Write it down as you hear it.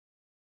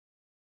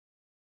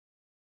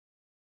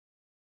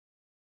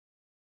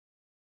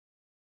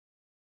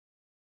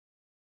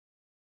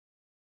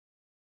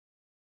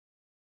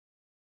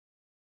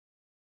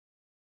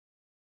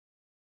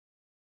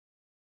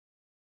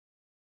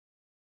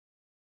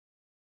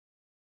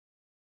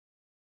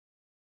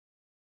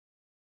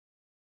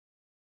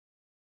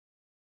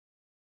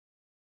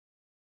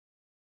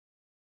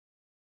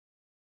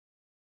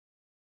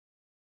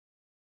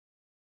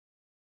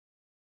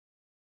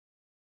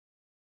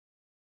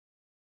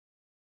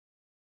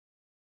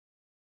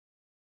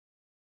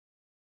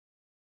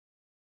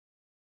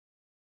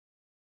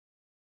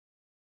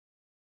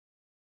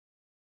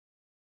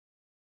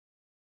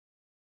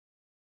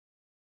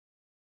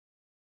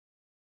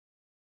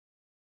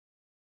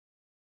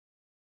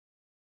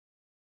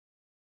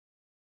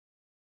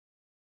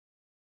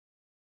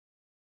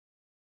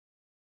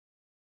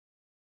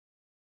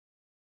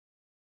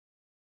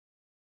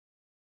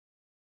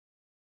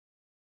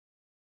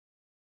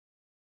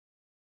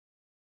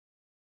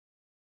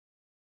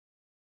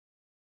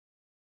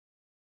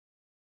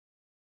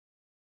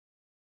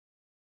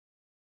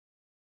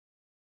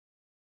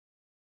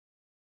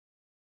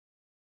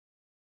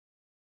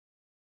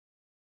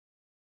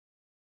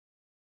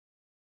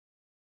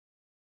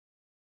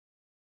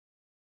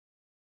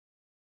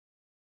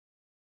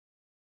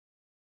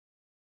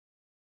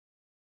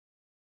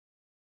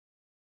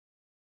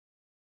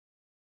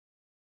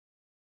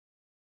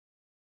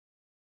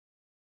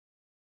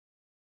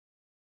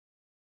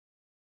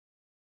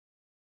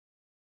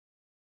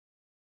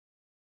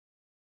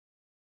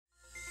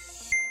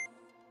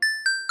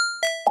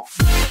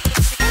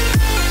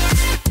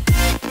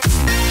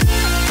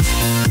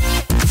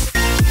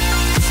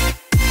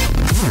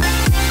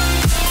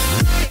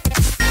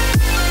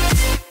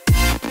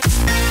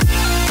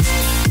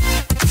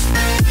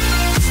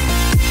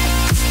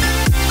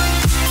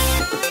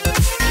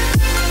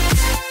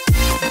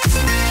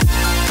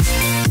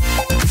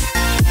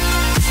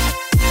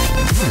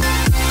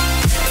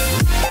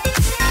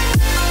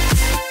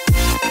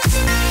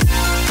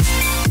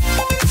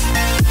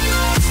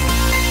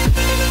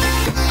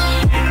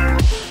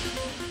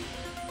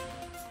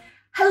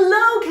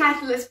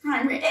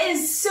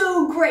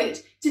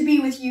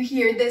you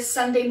here this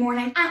Sunday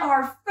morning at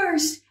our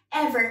first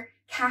ever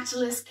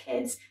Catalyst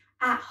Kids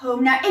at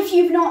Home. Now, if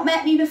you've not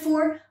met me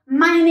before,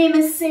 my name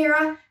is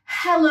Sarah.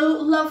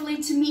 Hello, lovely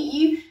to meet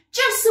you.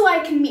 Just so I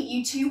can meet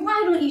you too,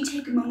 why don't you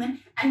take a moment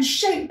and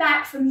shout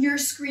back from your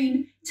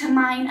screen to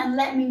mine and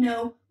let me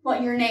know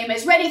what your name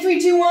is. Ready,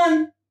 3, 2,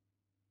 1.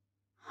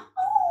 Oh,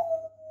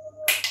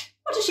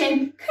 what a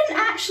shame. Couldn't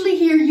actually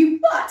hear you,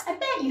 but I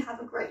bet you have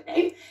a great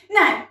name.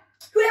 Now,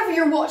 whoever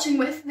you're watching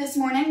with this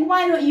morning,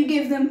 why don't you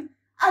give them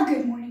a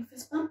good morning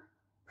fist bump?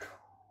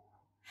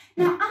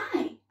 Now,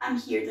 I am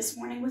here this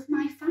morning with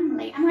my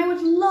family and I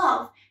would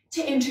love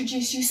to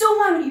introduce you. So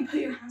why don't you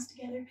put your hands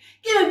together,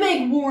 give a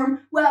big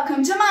warm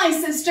welcome to my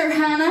sister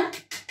Hannah.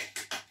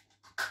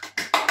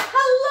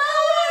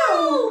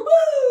 Hello!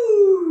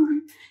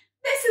 Woo!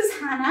 This is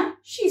Hannah,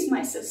 she's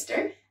my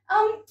sister.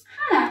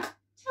 Hannah,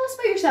 tell us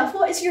about yourself.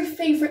 What is your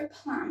favourite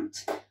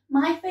plant?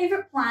 My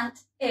favourite plant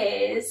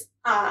is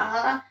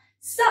a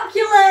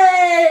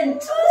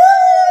succulent!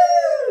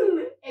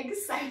 Woo!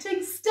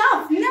 Exciting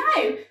stuff.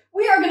 Now,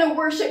 we are going to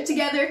worship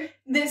together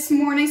this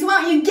morning, so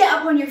why don't you get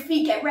up on your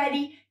feet, get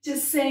ready to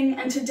sing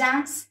and to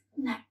dance.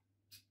 Now,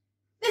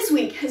 this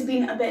week has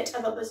been a bit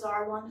of a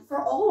bizarre one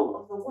for all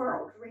of the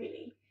world,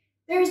 really.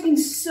 There has been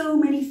so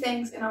many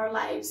things in our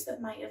lives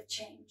that might have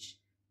changed.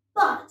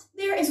 But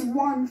there is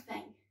one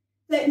thing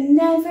that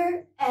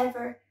never,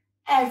 ever,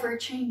 ever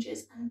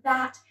changes, and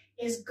that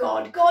is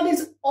God. God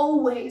is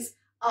always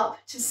up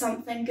to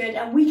something good,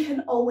 and we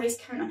can always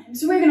count on him.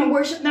 So we're going to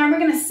worship now, we're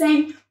going to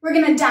sing, we're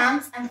going to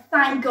dance, and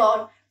thank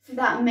God for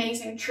that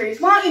amazing truth.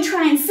 Why don't you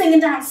try and sing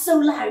and dance so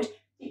loud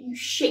that you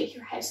shake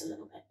your house a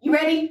little bit. You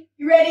ready?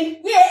 You ready?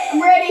 Yeah!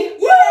 I'm ready?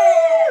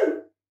 Yeah! Woo!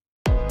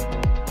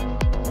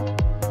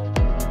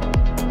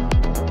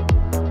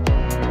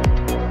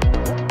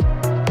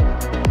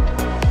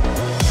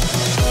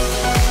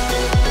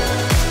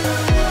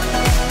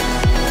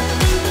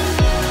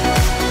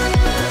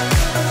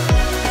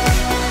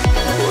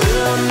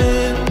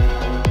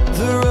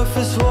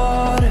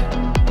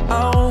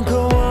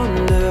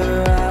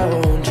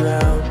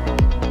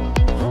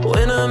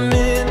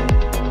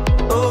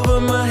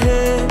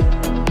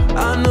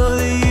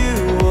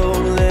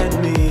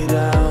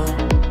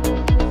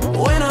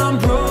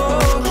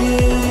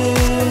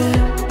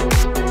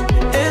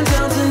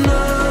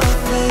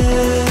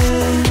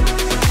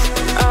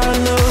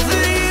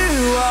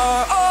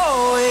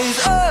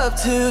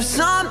 To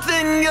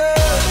something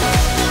good.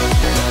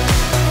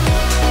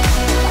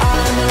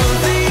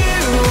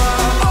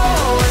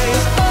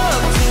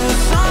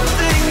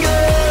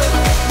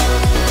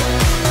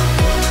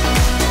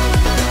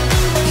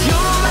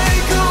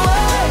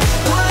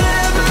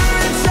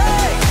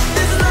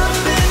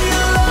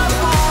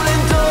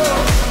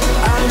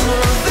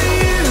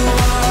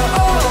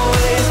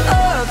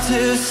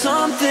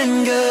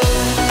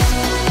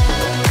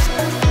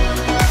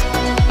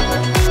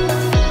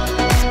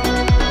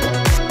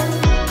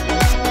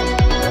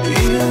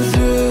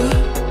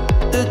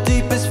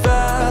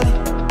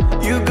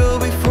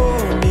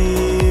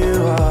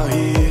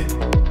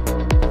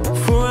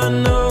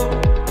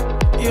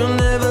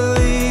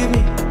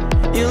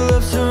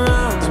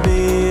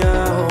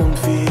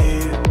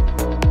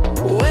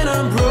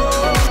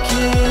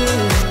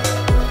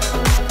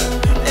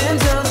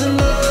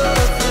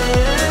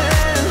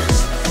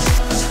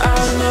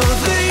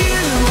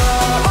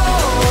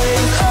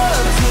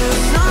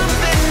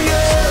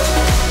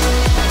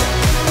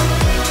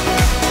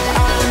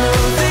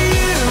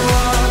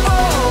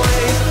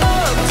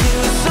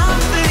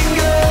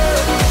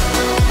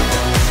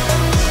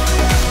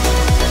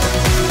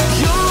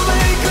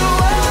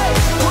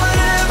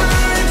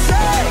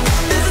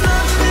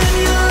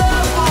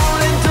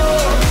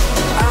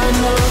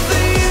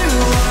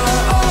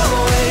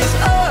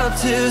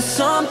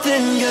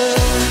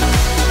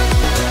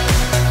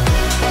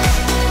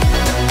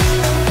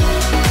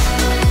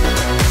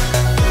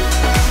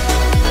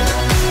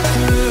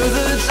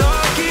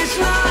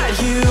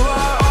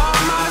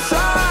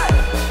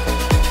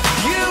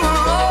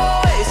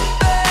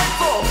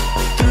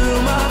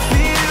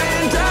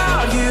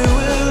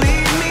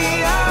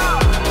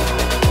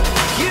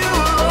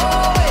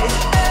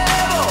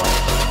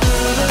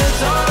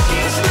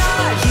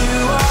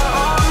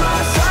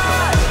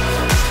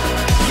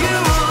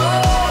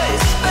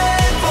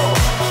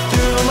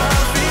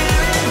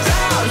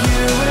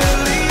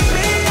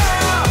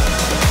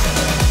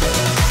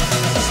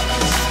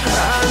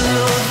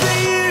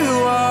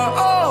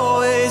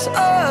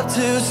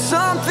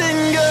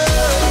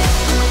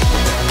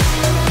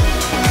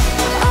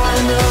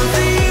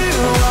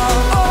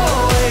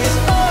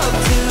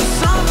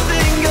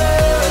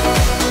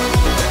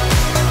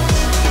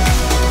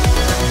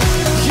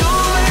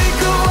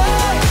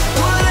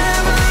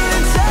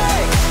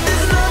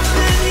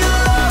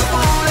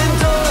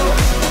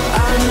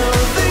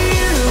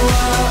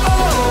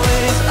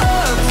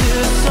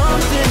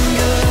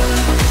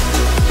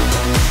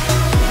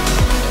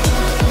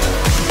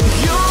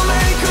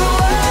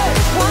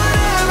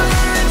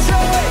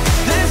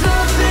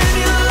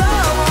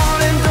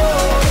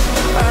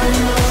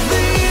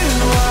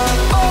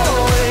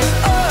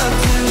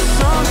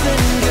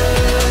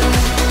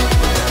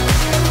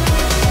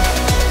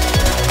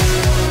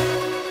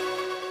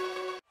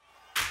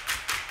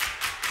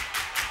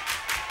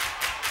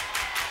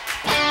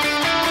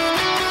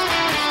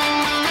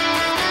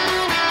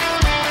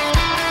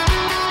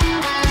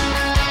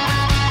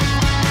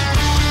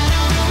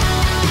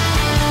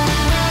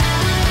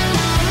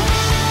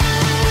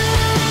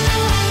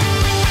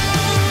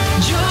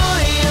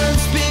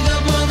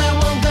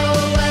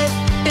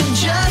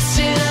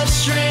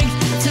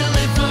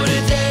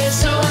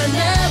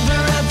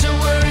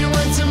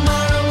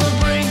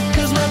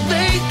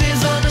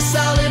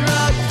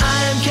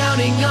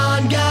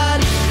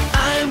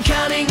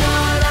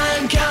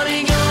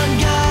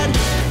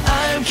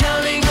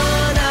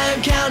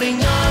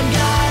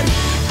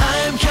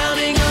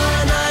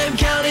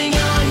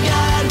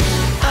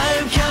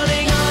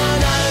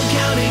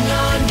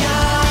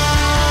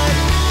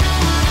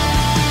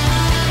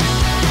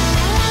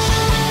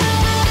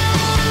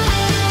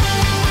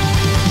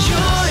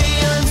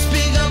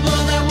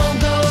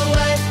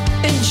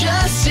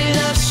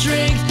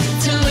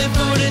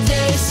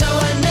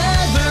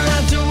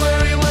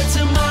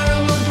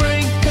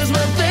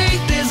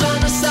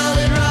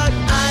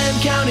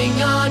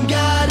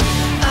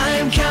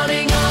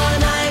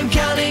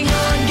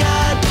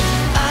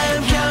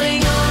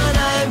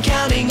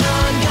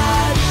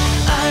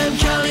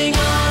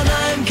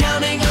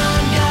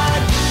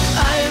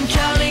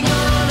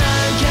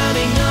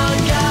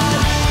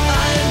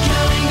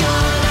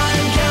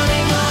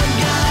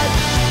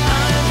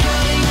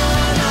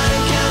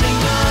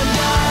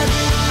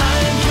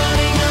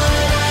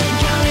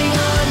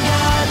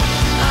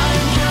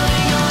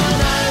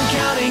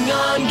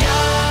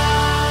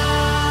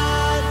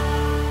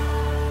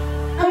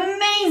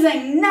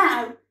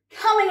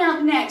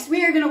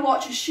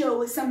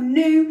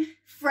 some new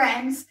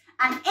friends.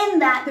 And in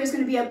that, there's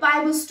going to be a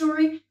Bible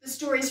story. The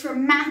story is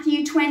from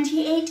Matthew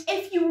 28.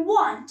 If you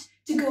want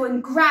to go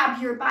and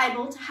grab your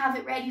Bible to have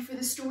it ready for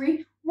the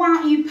story, why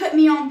don't you put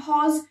me on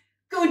pause,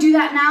 go do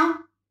that now,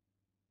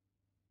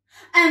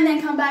 and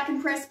then come back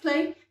and press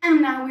play.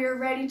 And now we are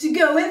ready to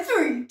go in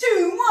 3,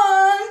 2,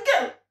 1,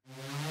 go!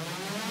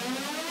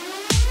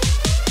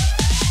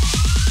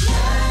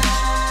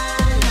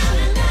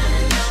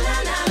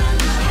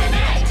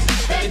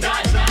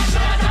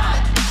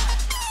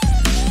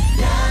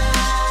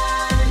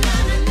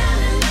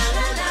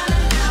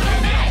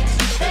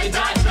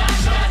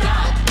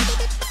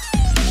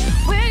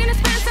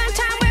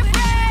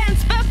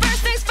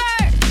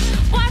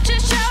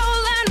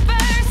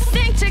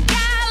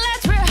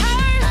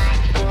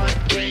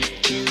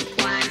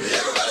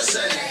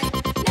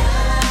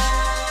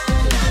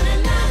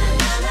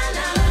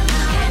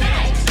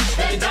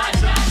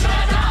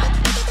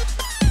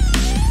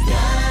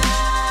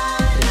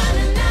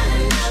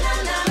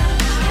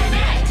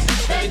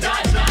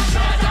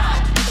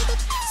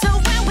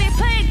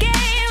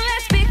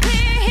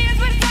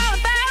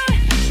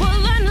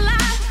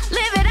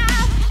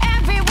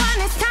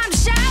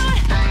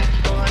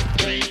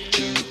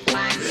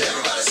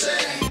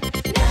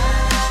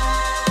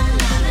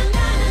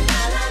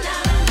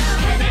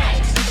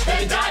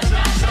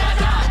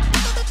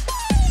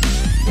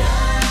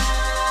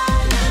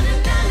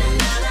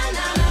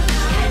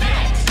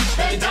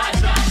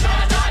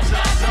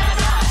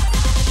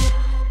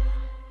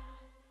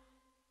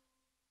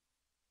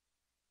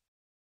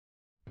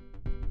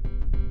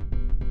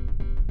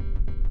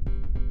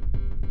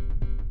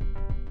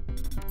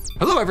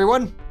 Hello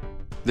everyone,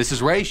 this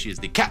is Ray, she is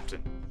the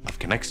captain of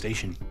Connect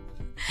Station.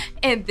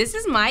 And this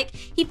is Mike,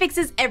 he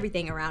fixes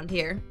everything around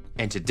here.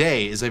 And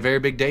today is a very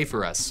big day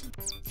for us.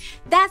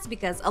 That's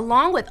because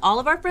along with all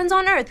of our friends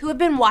on Earth who have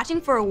been watching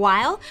for a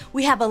while,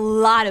 we have a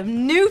lot of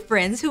new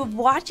friends who are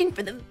watching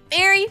for the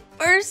very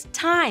first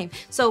time.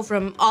 So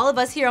from all of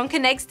us here on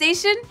Connect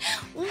Station,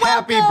 welcome!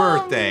 Happy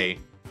birthday!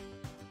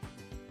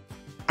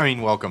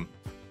 Welcome.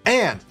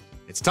 And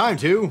it's time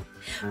to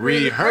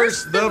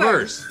rehearse the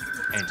verse.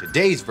 And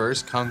today's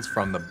verse comes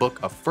from the book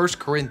of 1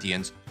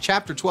 Corinthians,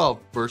 chapter 12,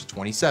 verse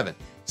 27.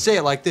 Say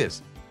it like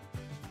this.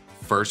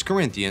 1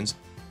 Corinthians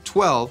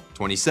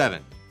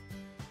 12:27.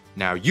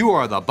 Now you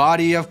are the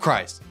body of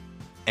Christ,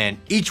 and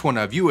each one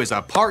of you is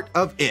a part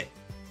of it.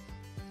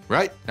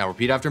 Right? Now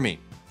repeat after me.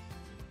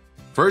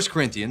 1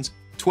 Corinthians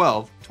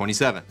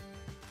 12:27.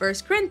 1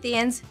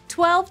 Corinthians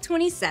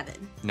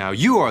 12:27. Now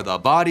you are the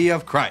body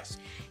of Christ.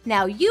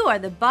 Now you are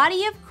the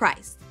body of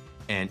Christ.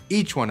 And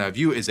each one of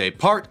you is a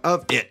part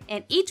of it.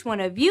 And each one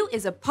of you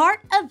is a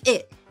part of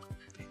it.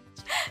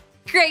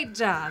 Great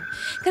job.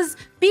 Because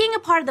being a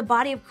part of the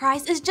body of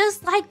Christ is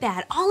just like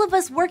that. All of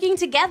us working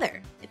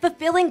together,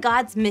 fulfilling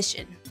God's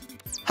mission.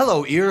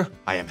 Hello, ear.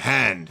 I am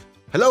hand.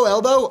 Hello,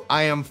 elbow.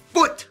 I am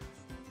foot.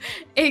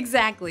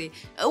 Exactly.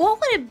 What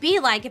would it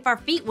be like if our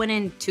feet went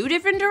in 2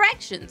 different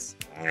directions?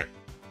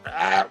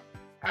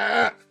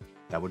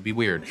 That would be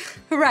weird.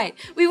 Right.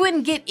 We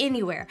wouldn't get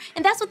anywhere.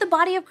 And that's what the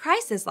body of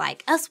Christ is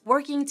like, us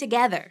working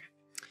together.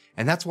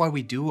 And that's why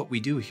we do what we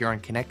do here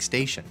on Connect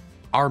Station.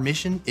 Our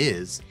mission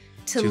is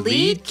to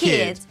lead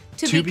kids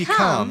to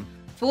become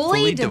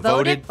fully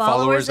devoted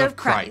followers of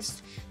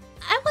Christ.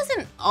 I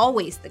wasn't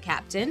always the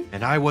captain.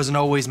 And I wasn't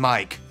always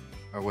Mike.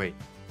 Or wait,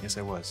 yes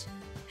I was.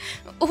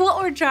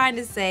 What we're trying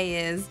to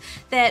say is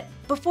that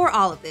before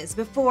all of this,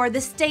 before the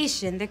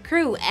station, the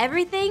crew,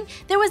 everything,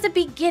 there was a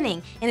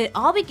beginning, and it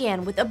all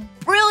began with a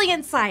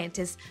brilliant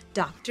scientist,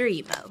 Dr.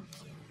 Emo.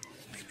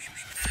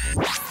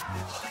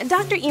 And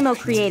Dr. Emo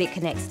created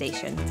Connect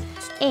Station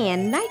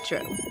and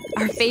Nitro,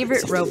 our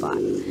favorite robot.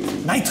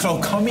 Nitro,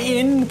 come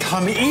in,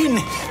 come in.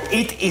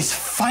 It is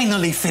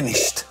finally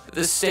finished.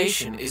 The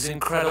station is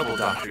incredible,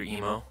 Dr.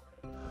 Emo.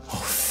 Oh,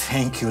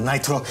 thank you,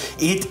 Nitro.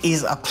 It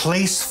is a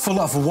place full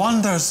of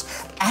wonders,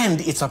 and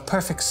it's a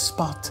perfect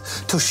spot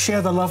to share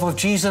the love of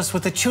Jesus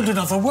with the children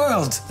of the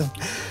world.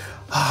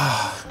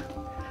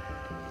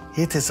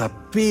 It is a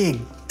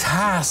big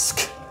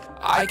task.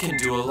 I can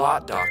do a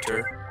lot,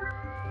 Doctor.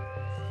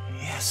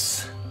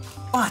 Yes,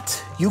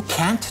 but you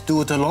can't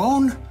do it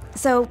alone.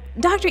 So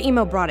Dr.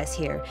 Emo brought us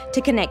here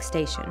to Connect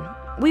Station.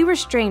 We were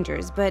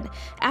strangers, but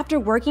after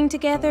working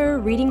together,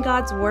 reading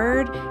God's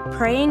Word,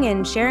 praying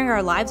and sharing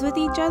our lives with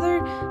each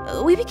other,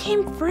 we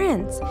became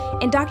friends.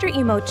 And Dr.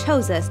 Emo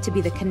chose us to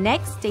be the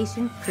Connect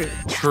Station crew.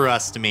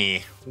 Trust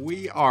me,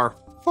 we are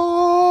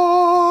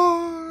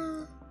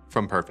far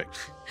from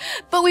perfect.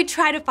 But we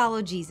try to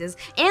follow Jesus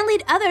and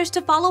lead others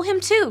to follow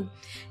him too.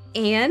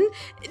 And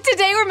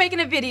today we're making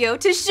a video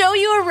to show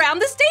you around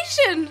the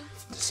station.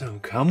 So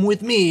come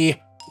with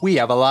me. We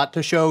have a lot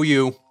to show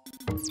you.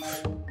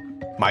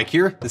 Mike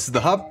here, this is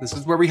the hub, this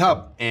is where we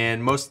hub,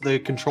 and most of the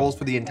controls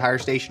for the entire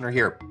station are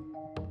here.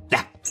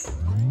 Yeah.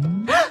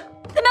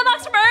 The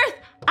mailbox from Earth!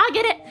 I'll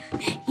get it.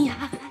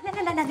 Yeah.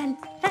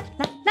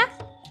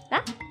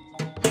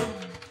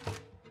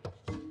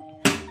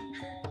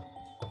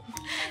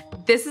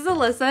 This is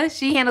Alyssa.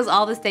 She handles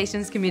all the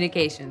station's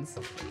communications.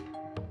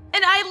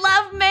 And I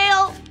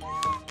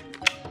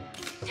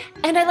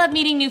And I love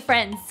meeting new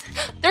friends.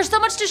 There's so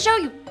much to show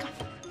you.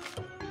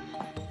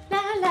 La,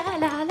 la, la,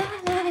 la, la,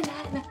 la,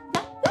 la,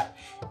 la.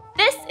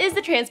 This is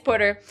the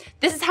transporter.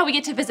 This is how we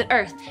get to visit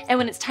Earth. And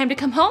when it's time to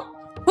come home,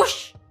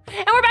 whoosh,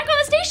 and we're back on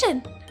the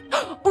station.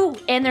 Ooh,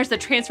 and there's the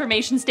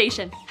transformation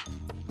station.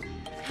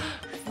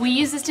 We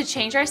use this to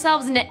change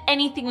ourselves into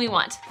anything we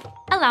want.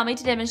 Allow me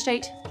to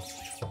demonstrate.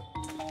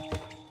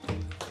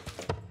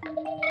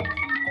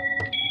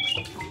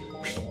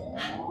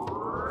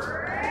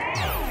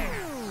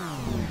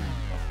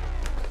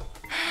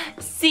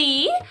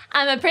 See?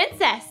 I'm a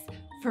princess.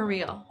 For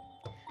real.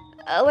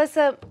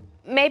 Alyssa,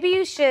 maybe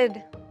you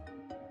should...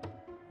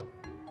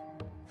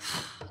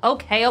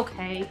 Okay.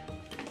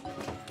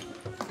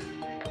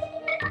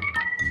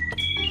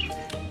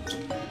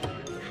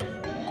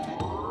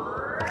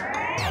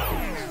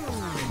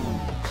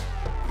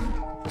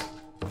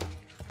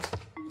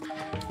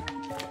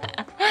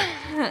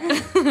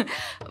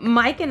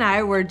 Mike and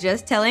I were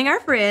just telling our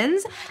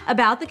friends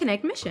about the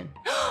Connect mission.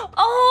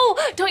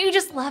 Oh, don't you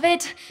just love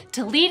it?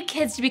 To lead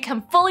kids to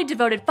become fully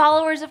devoted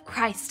followers of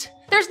Christ.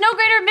 There's no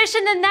greater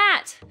mission than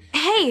that.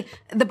 Hey,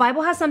 the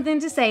Bible has something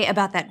to say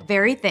about that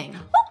very thing.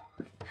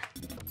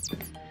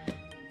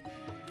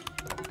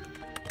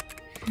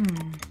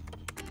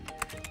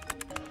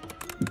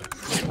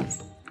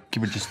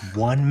 Give her just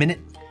 1 minute.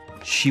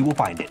 She will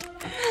find it.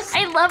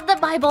 I love the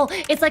Bible.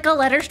 It's like a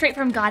letter straight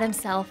from God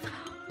himself.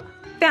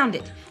 Found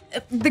it.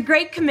 The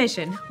Great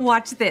Commission.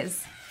 Watch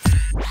this.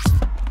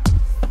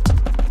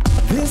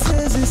 This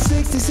is his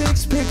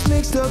 66 picks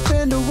mixed up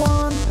into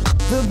one.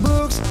 The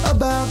book's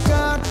about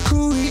God,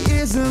 who he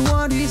is and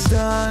what he's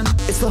done.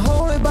 It's the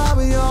Holy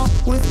Bible, y'all,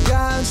 with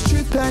God's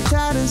truth packed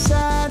tight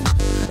inside.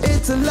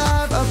 It's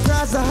alive, a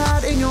prize to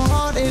hide in your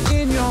heart and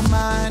in your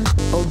mind.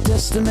 Old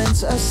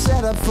Testaments are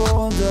set up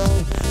for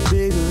the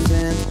big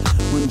event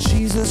when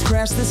Jesus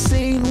crashed the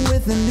scene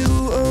with a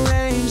new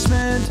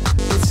arrangement.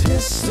 It's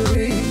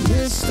history,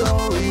 his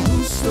story,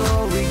 whose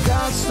story,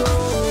 God's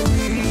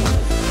story.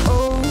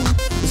 Oh,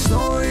 the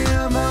story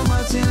of how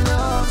much he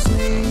loves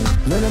me.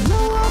 Let it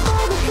blow up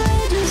all the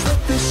pages,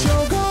 let this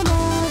show go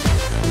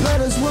live.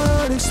 Let his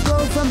word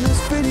explode from this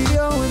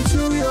video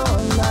into your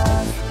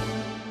life.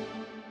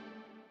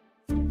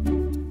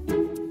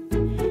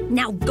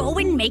 Now go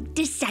and make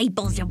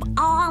disciples of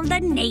all the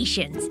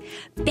nations,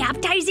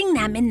 baptizing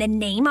them in the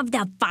name of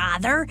the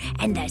Father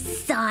and the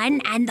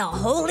Son and the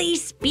Holy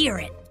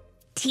Spirit.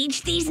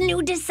 Teach these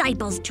new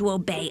disciples to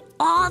obey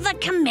all the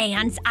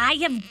commands I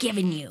have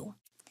given you.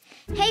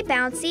 Hey,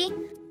 Bouncy.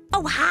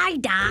 Oh, hi,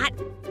 Dot.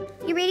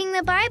 You're reading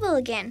the Bible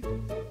again.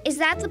 Is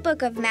that the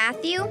book of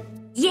Matthew?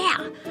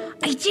 Yeah,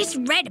 I just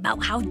read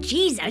about how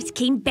Jesus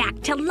came back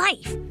to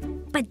life.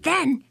 But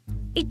then,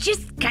 it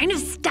just kind of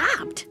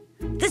stopped.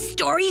 The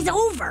story's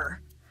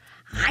over.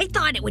 I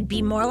thought it would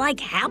be more like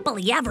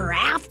happily ever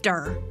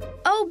after.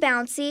 Oh,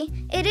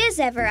 Bouncy, it is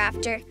ever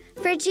after.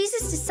 For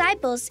Jesus'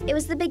 disciples, it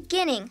was the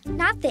beginning,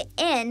 not the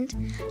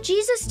end.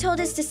 Jesus told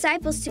his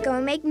disciples to go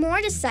and make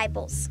more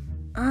disciples.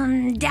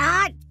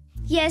 Dot?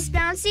 Yes,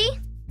 Bouncy?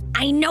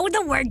 I know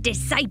the word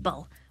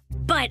disciple,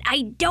 but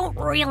I don't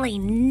really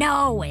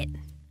know it.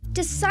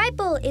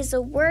 Disciple is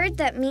a word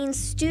that means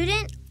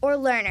student or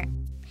learner.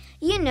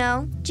 You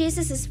know,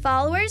 Jesus'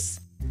 followers.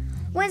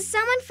 When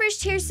someone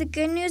first hears the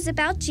good news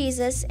about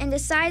Jesus and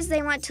decides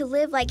they want to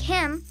live like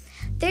him,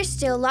 there's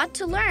still a lot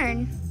to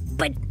learn.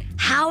 But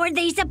how are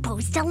they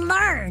supposed to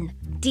learn?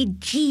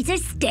 Did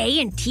Jesus stay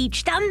and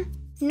teach them?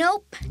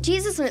 Nope,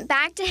 Jesus went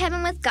back to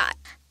heaven with God.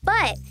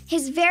 But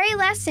his very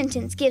last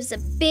sentence gives a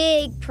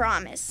big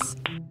promise.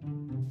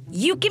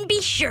 You can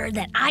be sure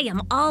that I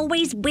am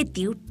always with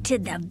you to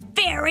the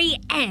very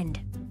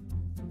end.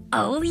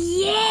 Oh,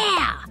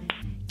 yeah!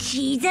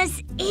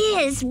 Jesus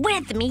is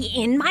with me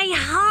in my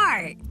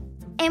heart.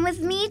 And with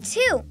me,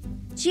 too.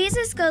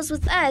 Jesus goes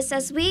with us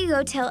as we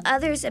go tell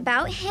others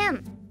about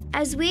him,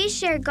 as we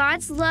share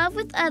God's love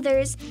with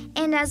others,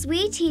 and as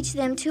we teach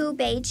them to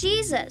obey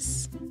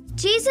Jesus.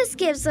 Jesus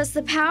gives us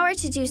the power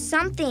to do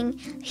something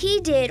he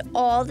did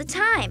all the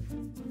time.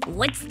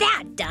 What's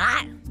that,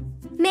 Dot?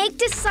 Make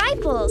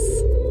disciples.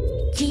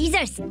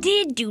 Jesus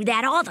did do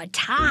that all the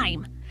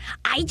time.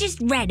 I just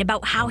read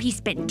about how he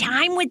spent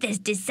time with his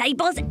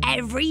disciples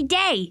every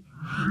day.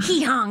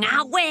 He hung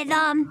out with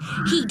them.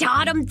 He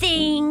taught them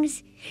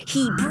things.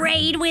 He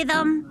prayed with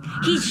them.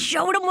 He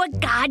showed them what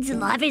God's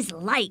love is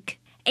like.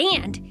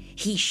 And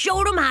he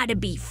showed them how to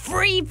be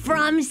free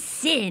from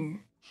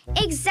sin.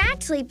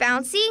 Exactly,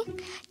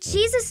 Bouncy.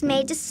 Jesus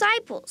made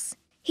disciples.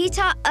 He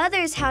taught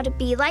others how to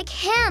be like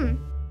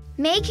him.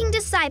 Making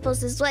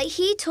disciples is what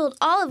he told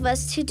all of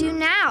us to do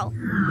now.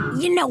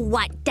 You know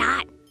what,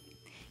 Dot?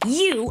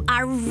 You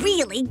are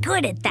really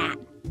good at that.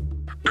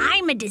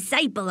 I'm a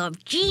disciple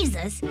of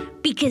Jesus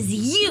because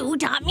you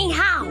taught me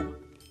how.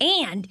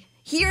 And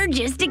you're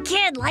just a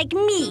kid like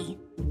me.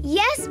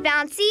 Yes,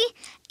 Bouncy.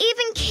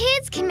 Even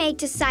kids can make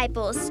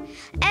disciples.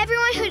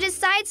 Everyone who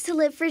decides to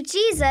live for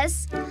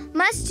Jesus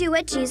must do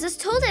what Jesus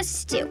told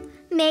us to do.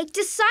 Make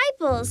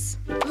disciples.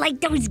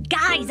 Like those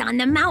guys on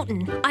the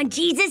mountain on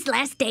Jesus'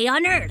 last day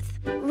on earth.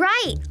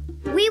 Right.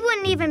 We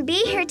wouldn't even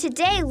be here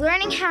today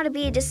learning how to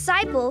be a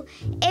disciple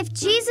if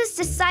Jesus'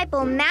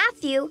 disciple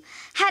Matthew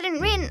hadn't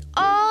written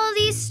all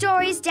these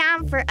stories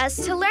down for us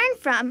to learn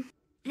from.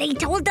 They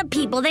told the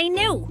people they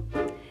knew.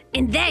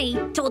 And they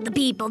told the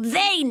people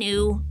they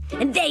knew.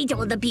 And they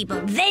told the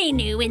people they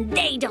knew. And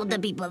they told the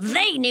people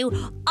they knew.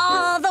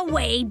 All the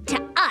way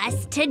to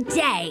us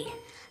today.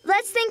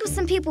 Let's think of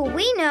some people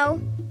we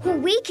know who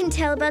we can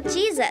tell about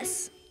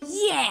Jesus.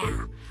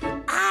 Yeah,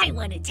 I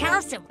want to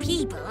tell some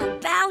people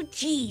about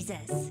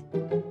Jesus.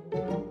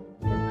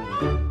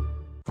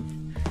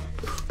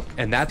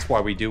 And that's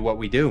why we do what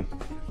we do.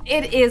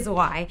 It is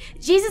why.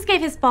 Jesus gave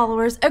his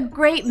followers a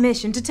great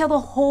mission to tell the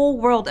whole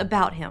world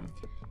about him.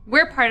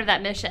 We're part of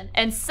that mission,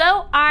 and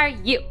so are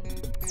you.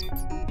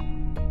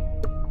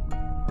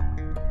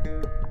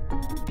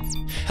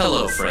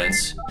 Hello,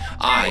 friends.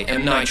 I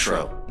am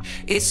Nitro.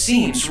 It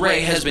seems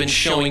Ray has been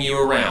showing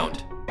you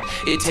around.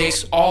 It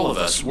takes all of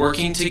us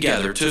working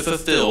together to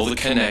fulfill the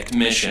Connect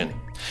mission.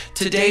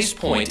 Today's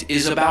point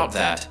is about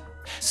that.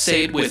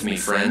 Say it with me,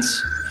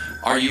 friends.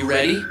 Are you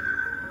ready?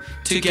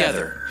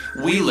 Together,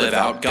 we live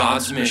out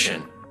God's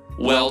mission.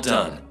 Well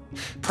done.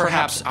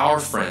 Perhaps our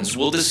friends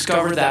will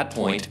discover that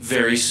point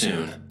very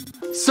soon.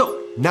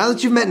 So, now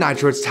that you've met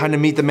Nitro, it's time to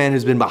meet the man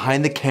who's been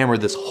behind the camera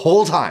this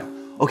whole time.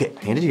 Okay,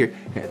 hand it here.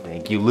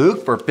 Thank you,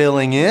 Luke, for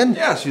filling in.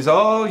 Yeah, she's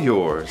all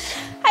yours.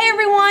 Hi,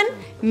 everyone.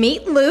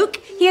 Meet Luke.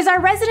 He is our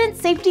resident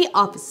safety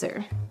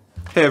officer.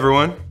 Hey,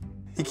 everyone.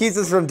 He keeps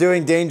us from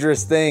doing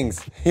dangerous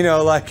things. You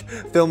know, like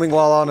filming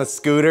while on a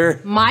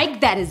scooter. Mike,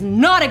 that is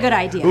not a good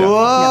idea.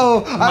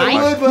 Whoa! No. I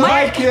would, but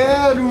I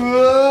can't.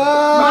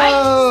 Whoa!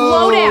 Mike,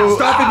 slow down.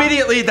 Stop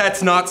immediately.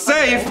 That's not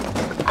safe.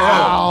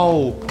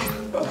 Ow!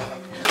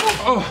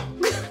 Oh,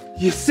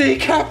 you see,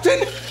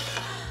 Captain?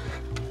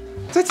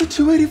 That's a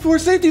 284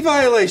 safety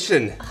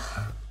violation.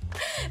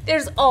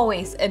 There's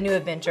always a new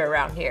adventure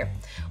around here.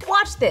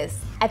 Watch this.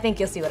 I think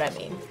you'll see what I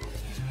mean.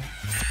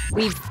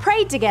 We've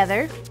prayed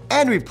together.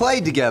 And we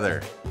played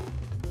together.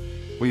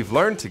 We've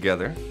learned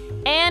together.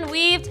 And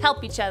we've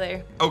helped each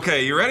other.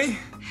 Okay, you ready?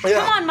 Yeah.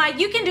 Come on, Mike,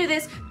 you can do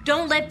this.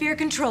 Don't let fear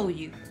control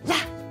you.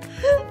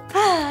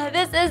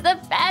 This is the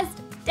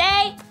best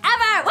day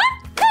ever!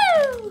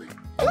 Woo!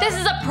 This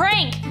is a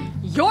prank!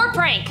 Your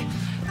prank!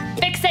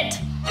 Fix it!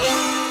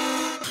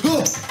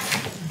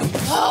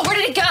 Oh, where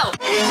did it go?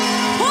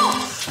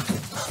 Whoa!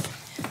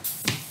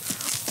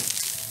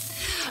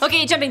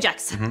 Okay, jumping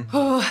jacks.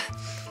 Oh.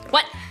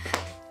 1,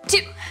 2,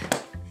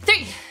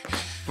 3.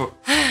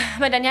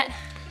 Am I done yet?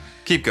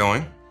 Keep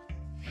going.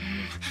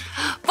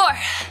 4,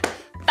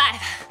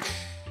 5.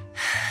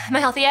 Am I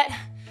healthy yet?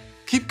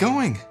 Keep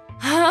going.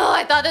 Oh,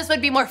 I thought this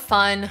would be more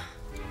fun.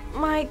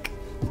 Mike,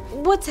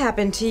 what's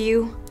happened to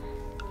you?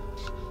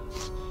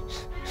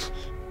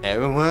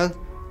 Everyone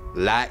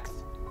likes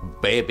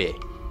baby.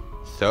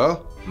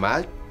 So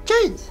much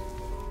change.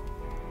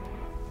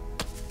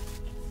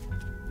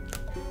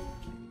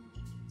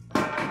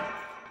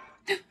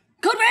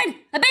 Code Red,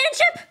 abandoned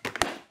ship!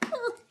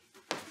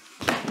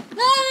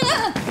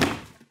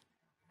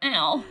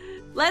 Ow.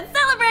 Let's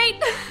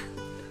celebrate!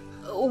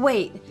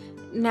 Wait,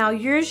 now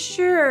you're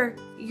sure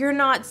you're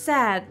not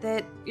sad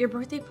that your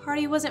birthday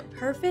party wasn't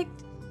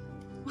perfect?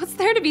 What's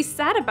there to be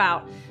sad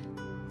about?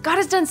 God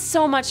has done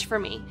so much for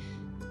me.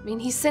 I mean,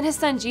 he sent his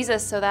son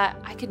Jesus so that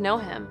I could know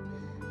him.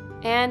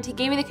 And he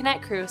gave me the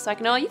Connect crew so I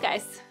can know all you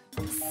guys.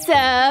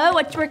 So,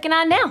 what you working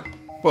on now?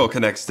 Well,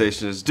 Connect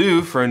Station is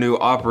due for a new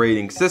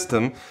operating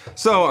system,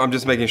 so I'm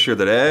just making sure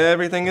that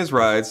everything is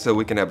right so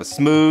we can have a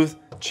smooth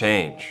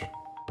change.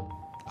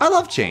 I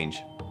love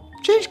change.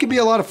 Change can be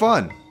a lot of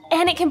fun.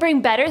 And it can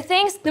bring better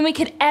things than we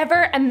could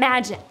ever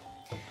imagine.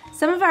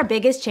 Some of our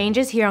biggest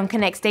changes here on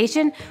Connect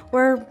Station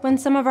were when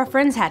some of our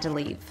friends had to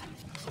leave.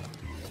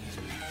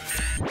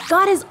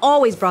 God has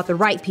always brought the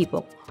right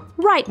people,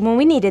 right when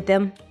we needed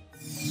them.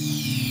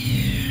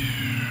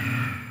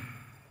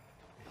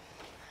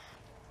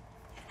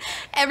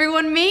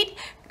 Everyone meet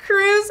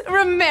Cruz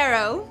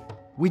Romero.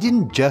 We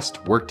didn't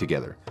just work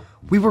together.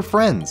 We were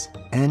friends.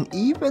 And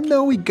even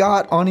though we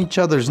got on each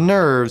other's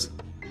nerves,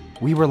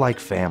 we were like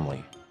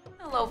family.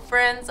 Hello,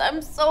 friends.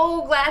 I'm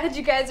so glad that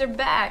you guys are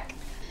back.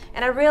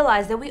 And I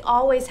realize that we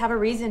always have a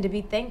reason to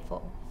be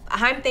thankful.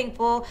 I'm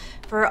thankful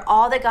for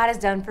all that God has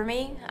done for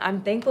me.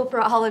 I'm thankful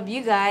for all of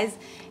you guys.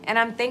 And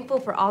I'm thankful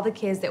for all the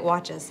kids that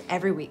watch us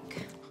every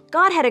week.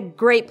 God had a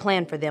great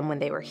plan for them when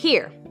they were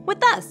here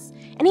with us.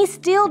 And he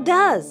still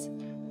does.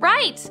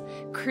 Right!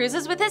 Cruz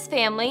is with his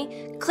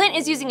family, Clint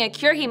is using a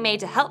cure he made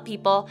to help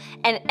people,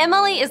 and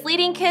Emily is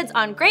leading kids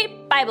on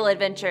great Bible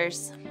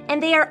adventures.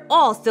 And they are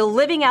all still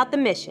living out the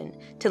mission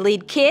to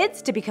lead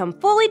kids to become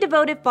fully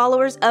devoted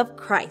followers of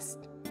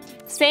Christ.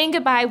 Saying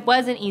goodbye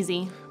wasn't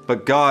easy.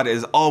 But God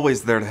is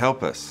always there to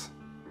help us.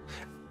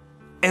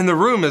 And the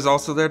room is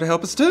also there to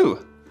help us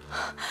too.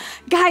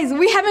 Guys,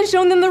 we haven't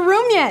shown them the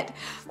room yet.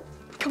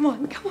 Come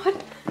on, come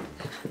on.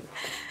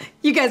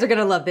 You guys are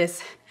gonna love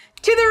this.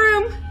 To the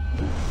room.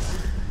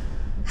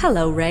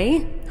 Hello,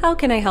 Ray. How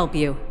can I help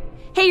you?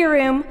 Hey, your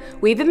room.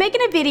 We've been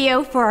making a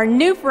video for our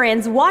new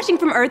friends watching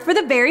from Earth for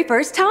the very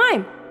first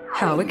time.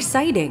 How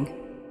exciting.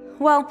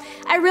 Well,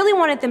 I really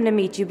wanted them to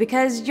meet you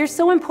because you're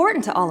so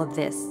important to all of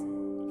this.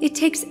 It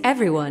takes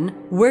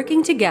everyone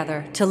working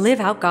together to live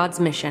out God's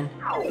mission.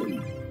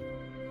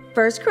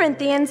 1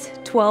 Corinthians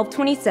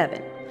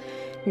 12:27.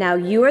 Now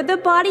you are the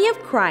body of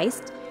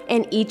Christ,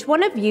 and each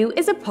one of you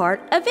is a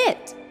part of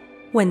it.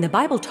 When the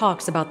Bible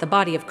talks about the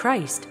body of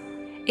Christ,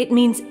 it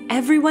means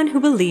everyone who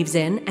believes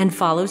in and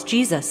follows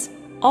Jesus,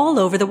 all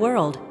over the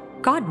world.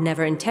 God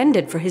never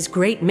intended for his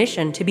great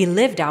mission to be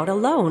lived out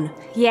alone.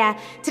 Yeah,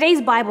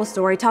 today's Bible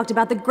story talked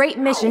about the great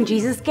mission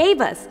Jesus gave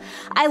us.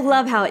 I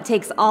love how it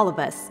takes all of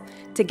us.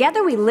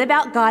 Together we live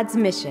out God's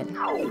mission.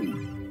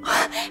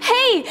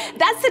 Hey,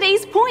 that's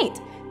today's point.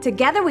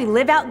 Together we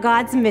live out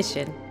God's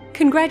mission.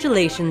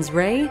 Congratulations,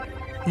 Ray.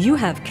 You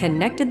have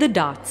connected the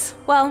dots.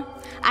 Well,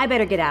 I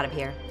better get out of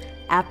here.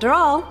 After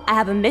all, I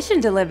have a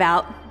mission to live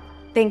out.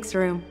 Thanks,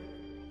 room.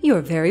 You're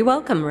very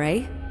welcome,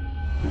 Ray.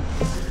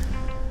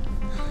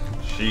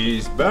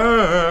 She's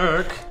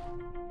back.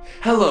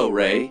 Hello,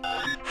 Ray.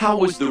 How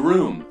was the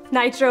room?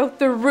 Nitro,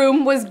 the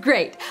room was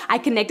great. I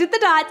connected the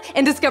dots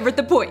and discovered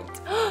the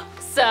point.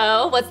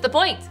 So, what's the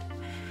point?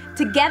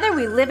 Together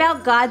we live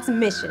out God's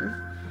mission.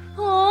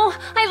 Oh,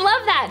 I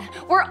love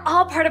that. We're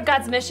all part of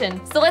God's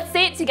mission. So let's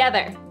say it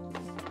together.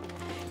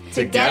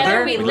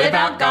 Together we live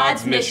out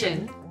God's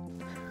mission.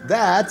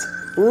 That's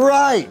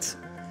right.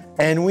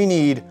 And we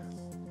need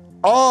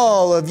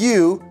all of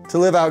you to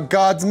live out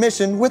God's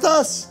mission with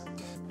us.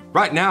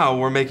 Right now,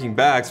 we're making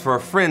bags for our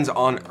friends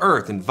on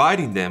Earth,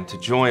 inviting them to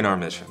join our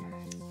mission.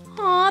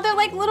 Aw, they're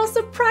like little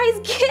surprise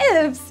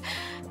gifts.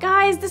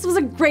 Guys, this was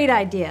a great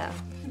idea.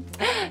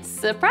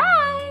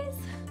 Surprise!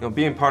 You know,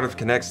 being part of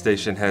Connect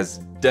Station has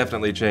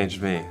definitely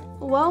changed me.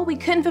 Well, we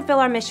couldn't fulfill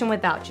our mission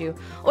without you,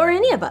 or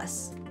any of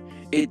us.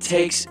 It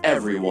takes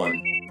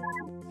everyone.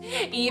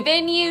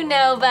 Even you,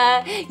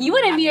 Nova. You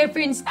want to meet our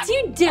friends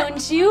too,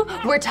 don't you?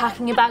 We're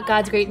talking about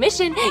God's great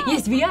mission.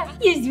 Yes, we are.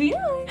 Yes, we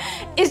are.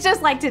 It's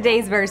just like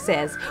today's verse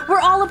says. We're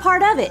all a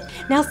part of it.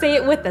 Now say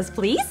it with us,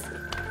 please.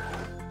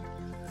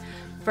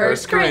 1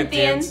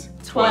 Corinthians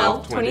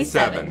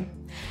 12:27.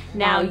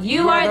 Now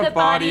you are the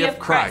body of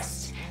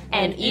Christ,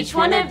 and each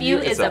one of you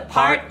is a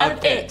part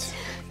of it.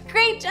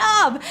 Great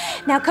job.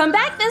 Now come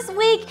back this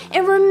week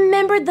and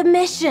remember the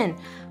mission.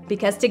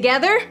 Because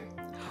together,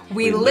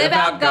 we live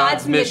out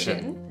God's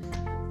mission.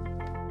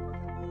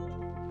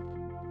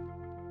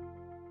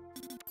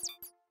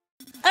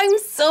 I'm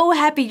so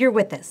happy you're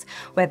with us,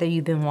 whether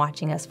you've been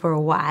watching us for a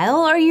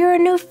while or you're a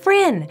new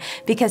friend,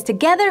 because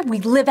together we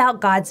live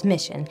out God's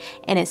mission,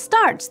 and it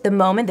starts the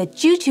moment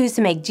that you choose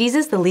to make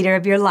Jesus the leader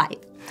of your life.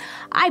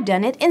 I've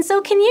done it, and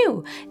so can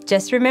you.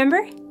 Just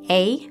remember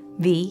A,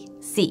 B,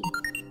 C.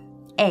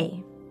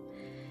 A,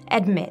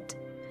 admit.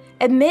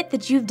 Admit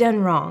that you've done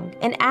wrong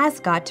and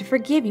ask God to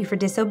forgive you for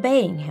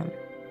disobeying Him.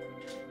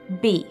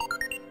 B,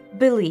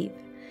 believe.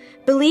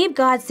 Believe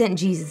God sent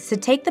Jesus to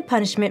take the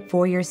punishment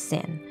for your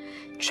sin.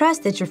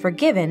 Trust that you're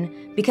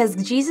forgiven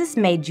because Jesus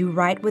made you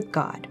right with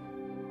God.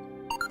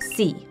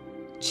 C,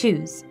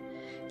 choose.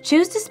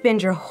 Choose to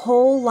spend your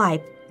whole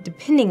life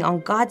depending on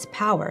God's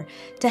power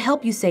to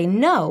help you say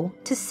no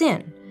to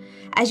sin.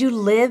 As you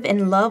live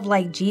and love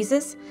like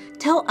Jesus,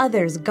 tell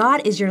others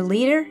God is your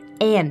leader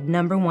and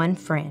number one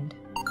friend.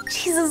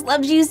 Jesus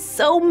loves you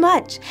so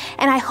much,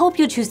 and I hope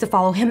you choose to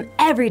follow Him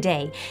every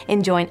day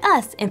and join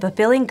us in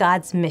fulfilling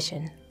God's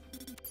mission.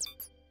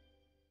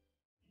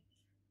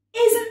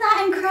 Isn't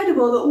that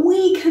incredible that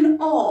we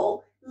can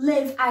all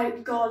live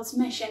out God's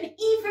mission?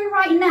 Even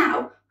right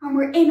now, when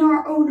we're in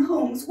our own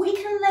homes, we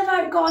can live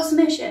out God's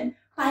mission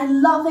by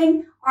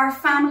loving our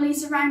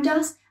families around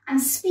us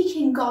and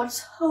speaking God's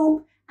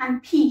hope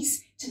and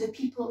peace to the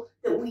people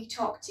that we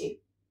talk to.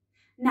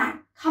 Now,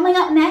 coming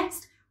up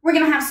next, we're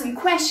going to have some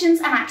questions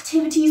and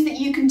activities that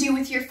you can do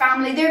with your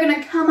family. They're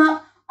going to come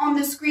up on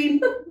the screen,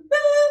 boo,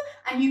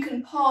 boo, and you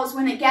can pause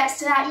when it gets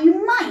to that.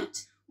 You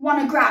might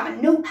want to grab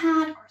a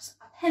notepad or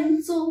a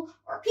pencil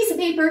or a piece of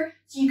paper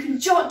so you can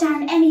jot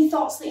down any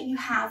thoughts that you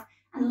have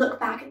and look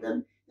back at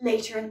them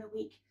later in the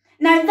week.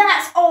 Now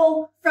that's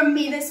all from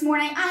me this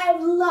morning. I have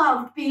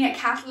loved being at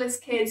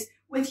Catalyst Kids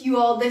with you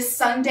all this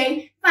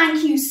Sunday.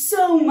 Thank you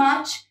so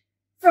much.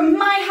 From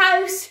my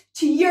house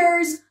to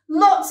yours,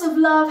 lots of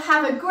love.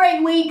 Have a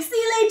great week. See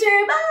you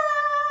later.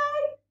 Bye.